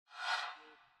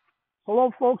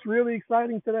Hello, folks. Really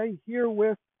exciting today here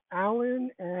with Alan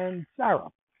and Sarah.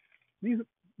 These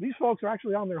these folks are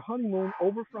actually on their honeymoon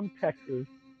over from Texas.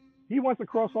 He wants to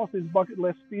cross off his bucket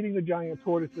list feeding the giant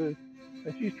tortoises,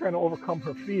 and she's trying to overcome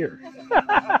her fear.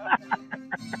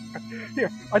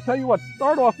 Here, I tell you what.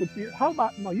 Start off with you. How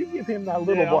about no? You give him that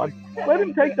little one. Let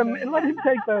him take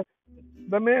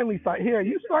the manly side. Here,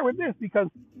 you start with this because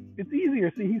it's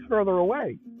easier. See, he's further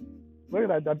away. Look at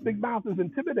that. That big mouth is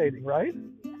intimidating, right?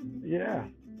 Yeah.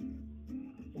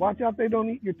 Watch out they don't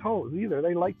eat your toes either.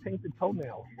 They like painted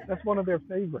toenails. That's one of their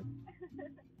favorites.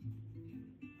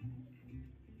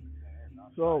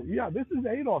 So, yeah, this is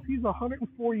Adolf. He's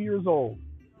 104 years old.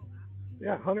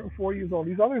 Yeah, 104 years old.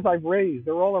 These others I've raised,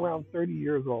 they're all around 30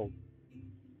 years old.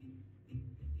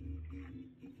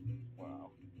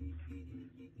 Wow.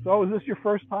 So, is this your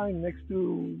first time next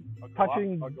to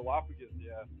touching? A Galapagos,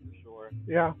 yeah, for sure.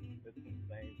 Yeah, It's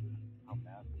insane just how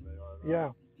massive they are.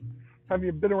 yeah. Have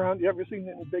you been around? You ever seen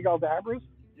any big Aldabras?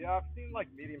 Yeah, I've seen like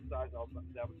medium-sized that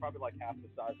was probably like half the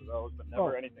size of those, but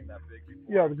never anything that big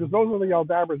before. Yeah, because those are the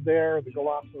Aldabras there. The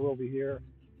Galaps are over here.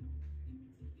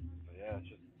 But yeah, it's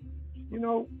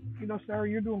just Sarah,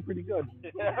 you're doing pretty good.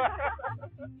 yeah.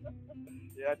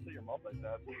 Yeah, I'd say you're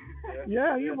multitasking.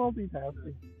 Yeah, you're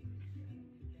multitasking.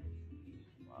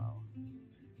 Wow.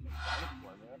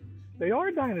 Dinosaur, man. They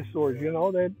are dinosaurs,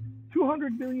 They're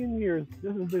 200 million years.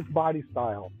 This is this body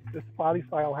style. This body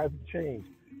style hasn't changed.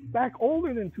 Back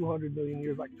older than 200 million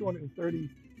years, like 230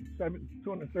 or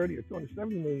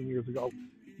 270 million years ago,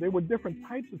 there were different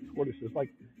types of tortoises. Like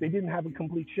they didn't have a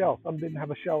complete shell. Some didn't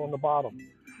have a shell on the bottom.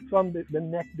 Some the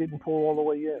neck didn't pull all the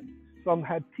way in. Some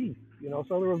had teeth.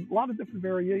 So there was a lot of different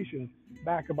variations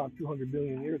back about 200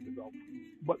 million years ago.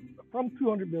 But from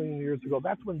 200 million years ago,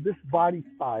 that's when this body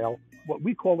style, what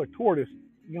we call a tortoise,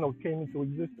 came into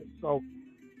existence. So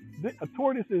a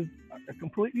tortoise is a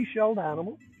completely shelled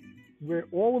animal where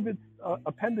all of its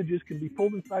appendages can be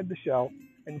pulled inside the shell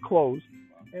and closed,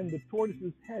 and the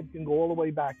tortoise's head can go all the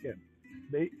way back in.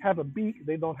 They have a beak,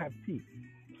 they don't have teeth.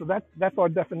 So that's our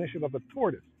definition of a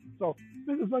tortoise. So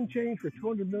this is unchanged for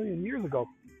 200 million years ago.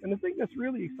 And the thing that's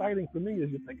really exciting for me is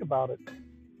you think about it,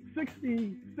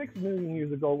 66 million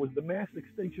years ago was the mass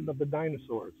extinction of the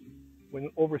dinosaurs, when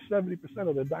over 70%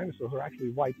 of the dinosaurs are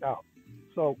actually wiped out.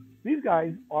 So these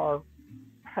guys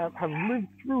have lived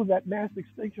through that mass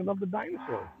extinction of the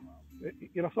dinosaurs.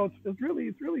 So it's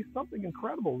really something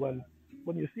incredible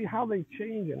when you see how they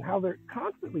change and how they're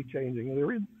constantly changing.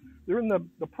 And they're in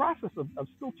the process of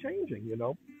still changing.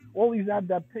 All these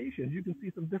adaptations. You can see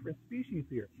some different species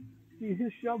here. See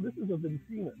his shell. This is a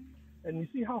Vincina, and you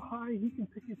see how high he can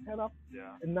pick his head up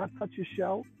and not touch his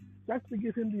shell. That's to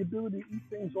give him the ability to eat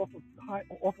things off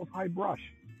of high brush.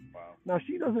 Wow. Now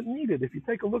she doesn't need it. If you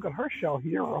take a look at her shell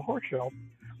here, or her shell,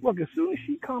 look, as soon as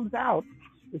she comes out,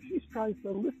 if she tries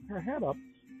to lift her head up,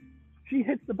 she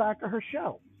hits the back of her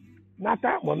shell. Not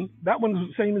that one. That one's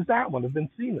the same as that one, the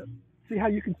Vincina. See how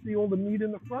you can see all the meat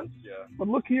in the front? Yeah. But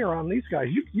look here on these guys.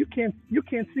 You can't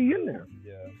see in there.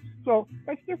 Yeah. So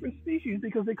that's different species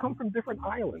because they come from different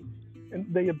islands and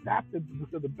they adapted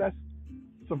to the best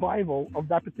survival of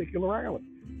that particular island.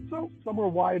 So some are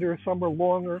wider, some are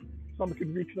longer, some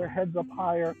can reach their heads up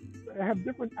higher. They have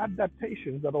different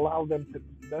adaptations that allow them to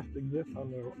best exist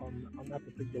on that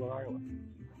particular island.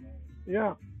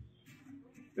 Yeah.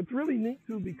 It's really neat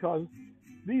too because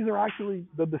these are actually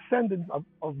the descendants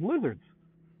of lizards.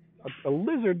 A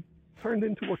lizard turned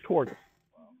into a tortoise.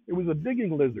 It was a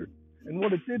digging lizard. And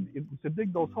what it did, to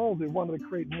dig those holes, it wanted to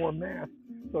create more mass.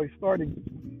 So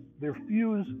their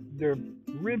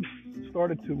ribs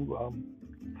started to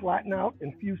flatten out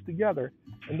and fuse together.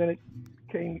 And then it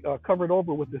came covered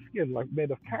over with the skin, like made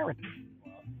of keratin.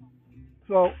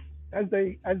 So as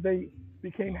they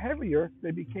became heavier,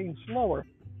 they became slower.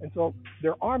 And so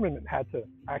their armament had to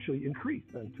actually increase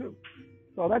then too.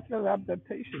 So that's an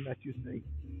adaptation that you see.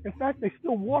 In fact, they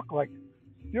still walk like,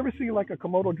 you ever see like a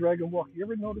Komodo dragon walk? You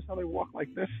ever notice how they walk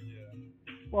like this? Yeah.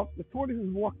 Well, the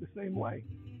tortoises walk the same way,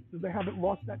 because they haven't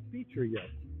lost that feature yet.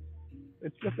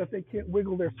 It's just that they can't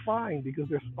wiggle their spine because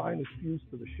their spine is fused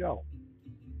to the shell.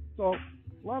 So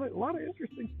a lot of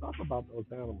interesting stuff about those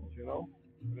animals, Are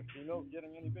the females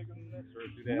getting any bigger than this, or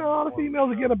do they? No, the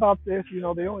females get about this. They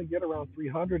only get around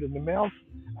 300, and the males,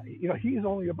 he's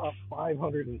only about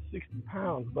 560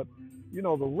 pounds. But the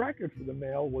record for the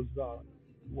male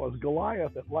was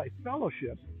Goliath at Life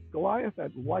Fellowship. Goliath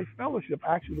at Life Fellowship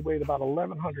actually weighed about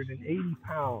 1,180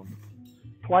 pounds,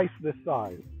 twice this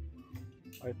size.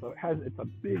 Right, so it's a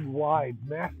big, wide,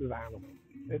 massive animal.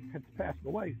 It has passed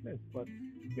away since, but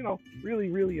really,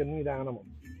 really a neat animal.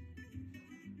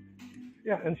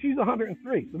 Yeah, and she's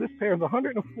 103. So this pair is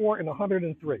 104 and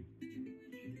 103.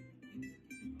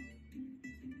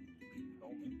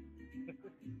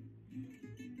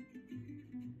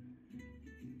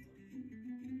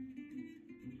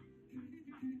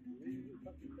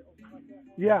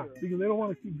 Yeah, because they don't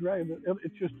want to keep dragging.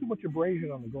 It's just too much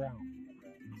abrasion on the ground.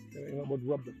 And it would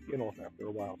rub the skin off after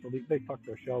a while. So they tuck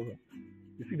their shells in.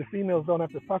 You see, the females don't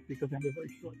have to tuck because they have a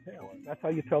very short tail. That's how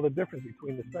you tell the difference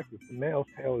between the sexes. The male's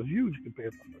tail is huge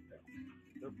compared to the tail.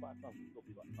 Their flat tongues will still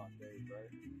be like concave, right?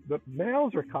 The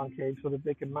males are concave so that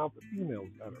they can mount the females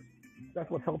better. That's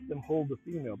what helps them hold the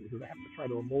female because they have to try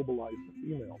to immobilize the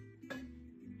female.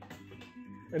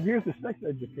 And here's the sex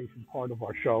education part of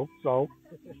our show. So,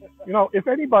 if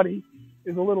anybody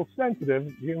is a little sensitive,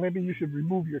 maybe you should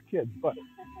remove your kids. But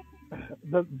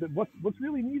what's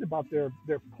really neat about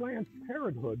their planned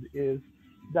parenthood is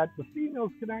that the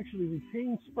females can actually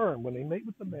retain sperm. When they mate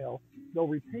with the male, they'll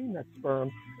retain that sperm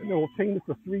and they'll retain it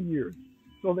for 3 years.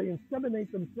 So they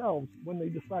inseminate themselves when they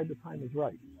decide the time is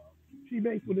right. She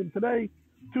mates with him today,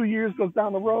 2 years goes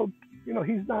down the road,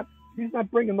 he's not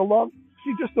bringing the love,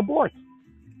 she just aborts.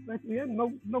 At the end,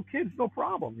 no kids, no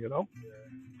problem,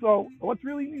 So what's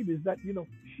really neat is that,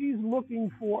 she's looking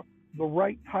for the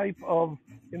right type of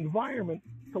environment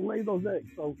to lay those eggs.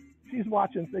 So she's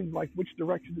watching things like which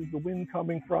direction is the wind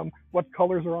coming from, what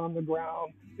colors are on the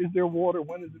ground, is there water,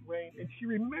 when does it rain, and she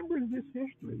remembers this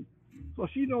history. So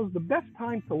she knows the best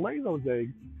time to lay those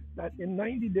eggs, that in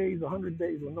 90 days, 100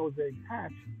 days when those eggs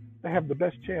hatch, they have the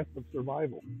best chance of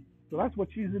survival. So that's what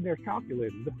she's in there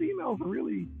calculating. The females are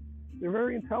they're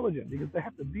very intelligent because they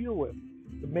have to deal with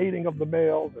the mating of the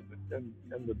males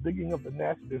and the digging of the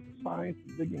nest. There's the science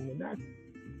of digging the nest.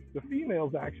 The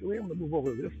females actually, I'm going to move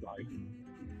over to this side.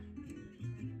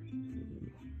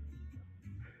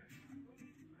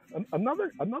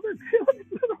 Another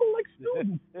like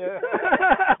student. Yeah.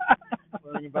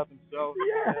 Learning about themselves.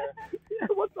 Yeah.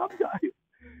 What's up, guys?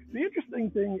 The interesting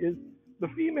thing is the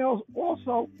females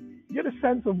also get a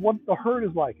sense of what the herd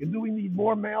is like. And do we need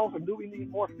more males or do we need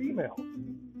more females?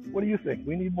 What do you think?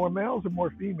 We need more males or more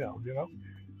females,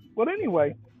 But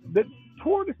anyway, the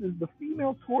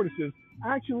female tortoises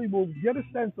actually will get a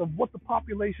sense of what the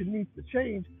population needs to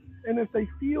change. And if they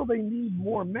feel they need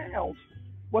more males,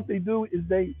 what they do is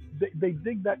they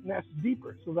dig that nest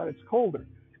deeper so that it's colder.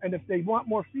 And if they want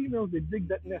more females, they dig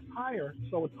that nest higher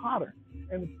so it's hotter.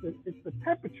 And it's the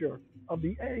temperature of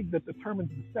the egg that determines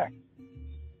the sex.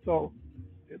 So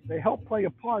they help play a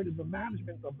part in the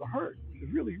management of the herd, which is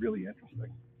really, really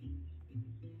interesting.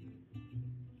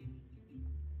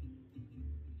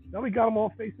 Now we got them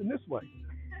all facing this way.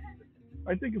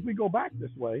 I think if we go back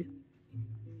this way,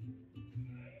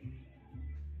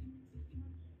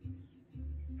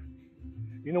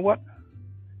 you know what?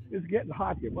 It's getting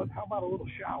hot here. How about a little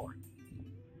shower?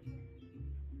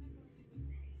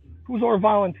 Who's our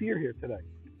volunteer here today?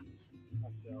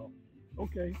 Myself.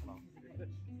 Okay.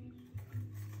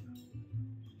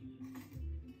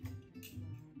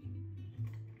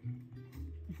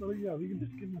 So yeah, we can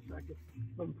just give him a second.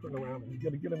 Let him turn around and you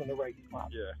got to get him in the right spot.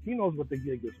 Yeah. He knows what the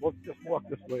gig is. We'll just walk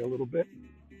this way a little bit.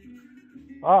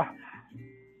 You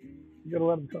got to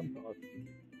let him come to us.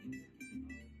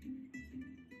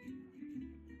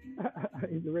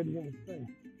 He's already in his thing.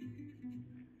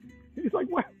 He's like,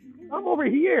 "What? I'm over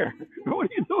here. What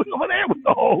are you doing over there with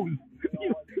the hose?"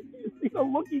 You see the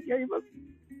look he gave us?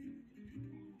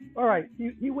 All right,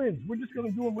 he wins. We're just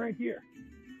going to do him right here.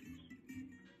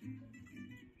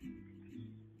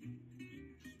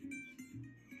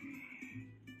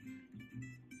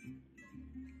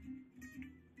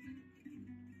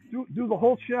 Do the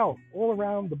whole shell, all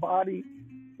around the body,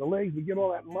 the legs, to get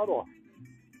all that mud off.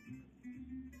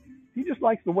 He just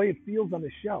likes the way it feels on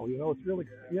his shell, it's really,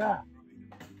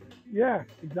 yeah,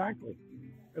 exactly.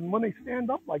 And when they stand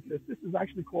up like this is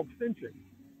actually called finching.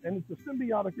 And it's a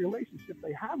symbiotic relationship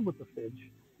they have with the finch,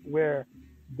 where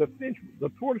the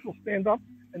tortoise will stand up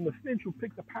and the finch will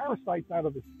pick the parasites out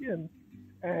of the skin,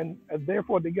 and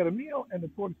therefore they get a meal and the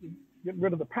tortoise get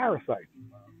rid of the parasites.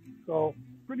 So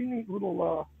pretty neat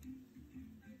little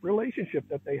relationship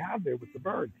that they have there with the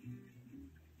birds.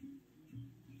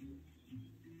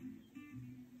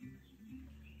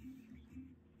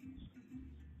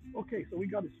 Okay, so we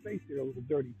got his face here a little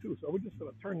dirty too, so we're just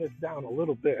going to turn this down a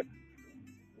little bit.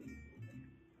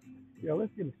 Yeah,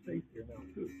 let's get his face here now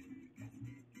too.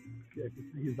 Yeah, you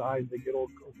can see his eyes, they get all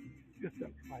close. Just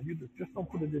fine. You just don't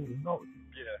put it in his nose.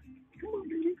 Yeah. Come on,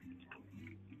 baby.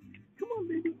 Come on,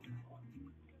 baby.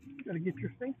 You got to get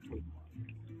your face clean.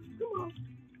 Come on.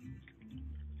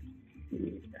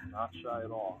 Yeah. Not shy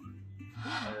at all.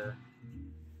 All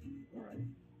right.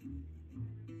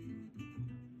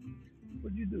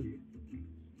 What'd you do?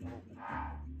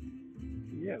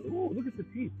 Yeah. Ooh, look at the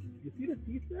teeth. You see the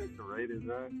teeth there? Serrated,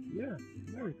 right? Yeah.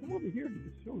 Mary, come over here and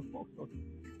just show the folks. Look,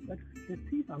 that's the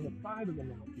teeth on the side of the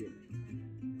mouth here.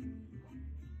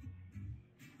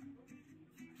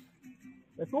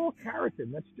 That's all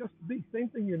keratin. That's just the same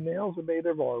thing your nails are made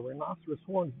of, or a rhinoceros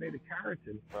horns made of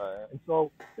keratin. Right. And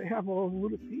so they have all those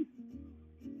little teeth.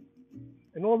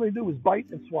 And all they do is bite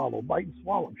and swallow, bite and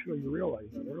swallow. I'm sure you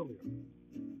realized that earlier.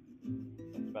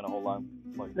 They spend a whole lot,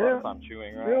 like, a lot of time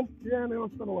chewing, right? Yeah, they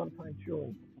don't spend a lot of time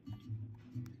chewing.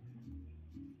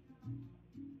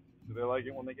 Do they like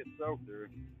it when they get soaked, or?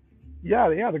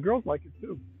 Yeah, the girls like it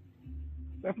too.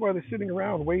 That's why they're sitting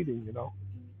around waiting, you know.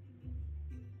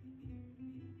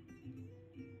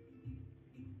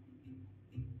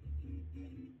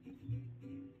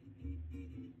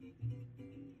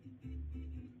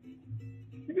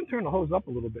 You can turn the hose up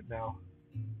a little bit now.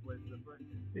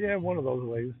 Yeah, one of those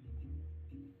ways.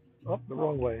 Up the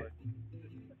wrong way.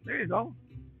 There you go.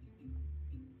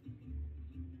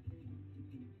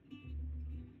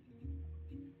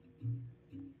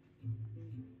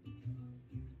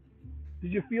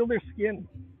 Did you feel their skin?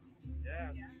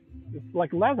 Yeah. It's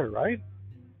like leather, right?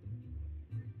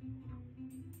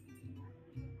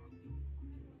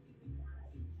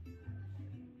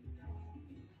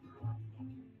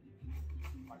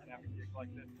 If I could have a gig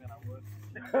like this, man, I would.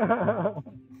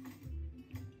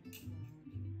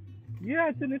 Yeah,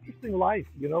 it's an interesting life.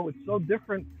 You know, it's so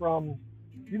different from,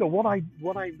 you know, what I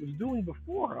was doing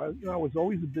before. I was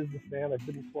always a businessman. I've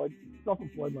been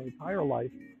self-employed my entire life,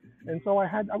 and so I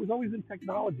was always in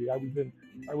technology. I was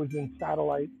in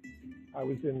satellite. I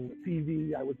was in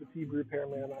TV. I was a TV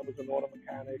repairman. I was an auto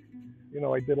mechanic. You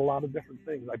know, I did a lot of different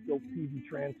things. I built TV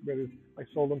transmitters. I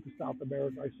sold them to South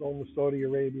America. I sold them to Saudi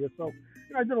Arabia. So,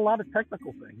 you know, I did a lot of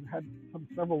technical things. I had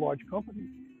several large companies,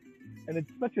 and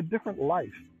it's such a different life.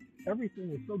 Everything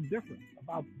is so different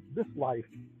about this life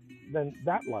than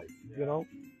that life, you know?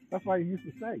 That's why I used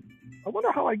to say, I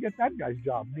wonder how I get that guy's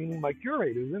job, meaning my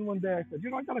curators. Then one day I said,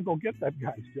 you know, I got to go get that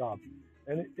guy's job.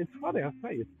 And it's funny, I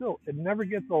say, it never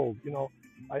gets old. You know,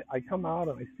 I come out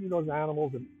and I see those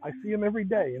animals and I see them every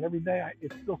day, and every day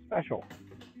it's still special.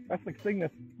 That's the thing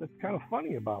that's kind of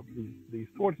funny about these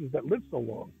tortoises that live so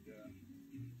long. Yeah.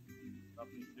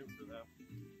 Nothing to do for them.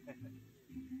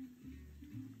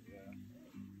 Yeah.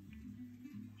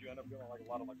 Did you end up doing like a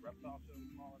lot of like reptile shows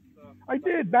and all that stuff? I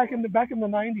did back in the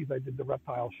 90s. I did the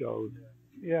reptile shows.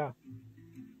 Yeah.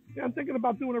 Yeah, I'm thinking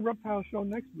about doing a reptile show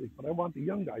next week, but I want the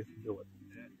young guys to do it.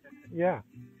 Yeah.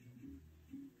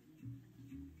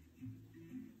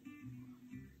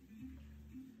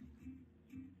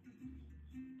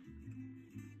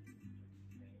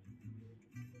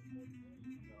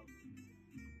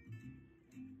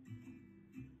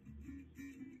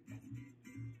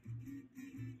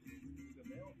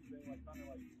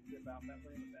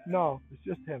 No, it's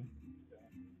just him.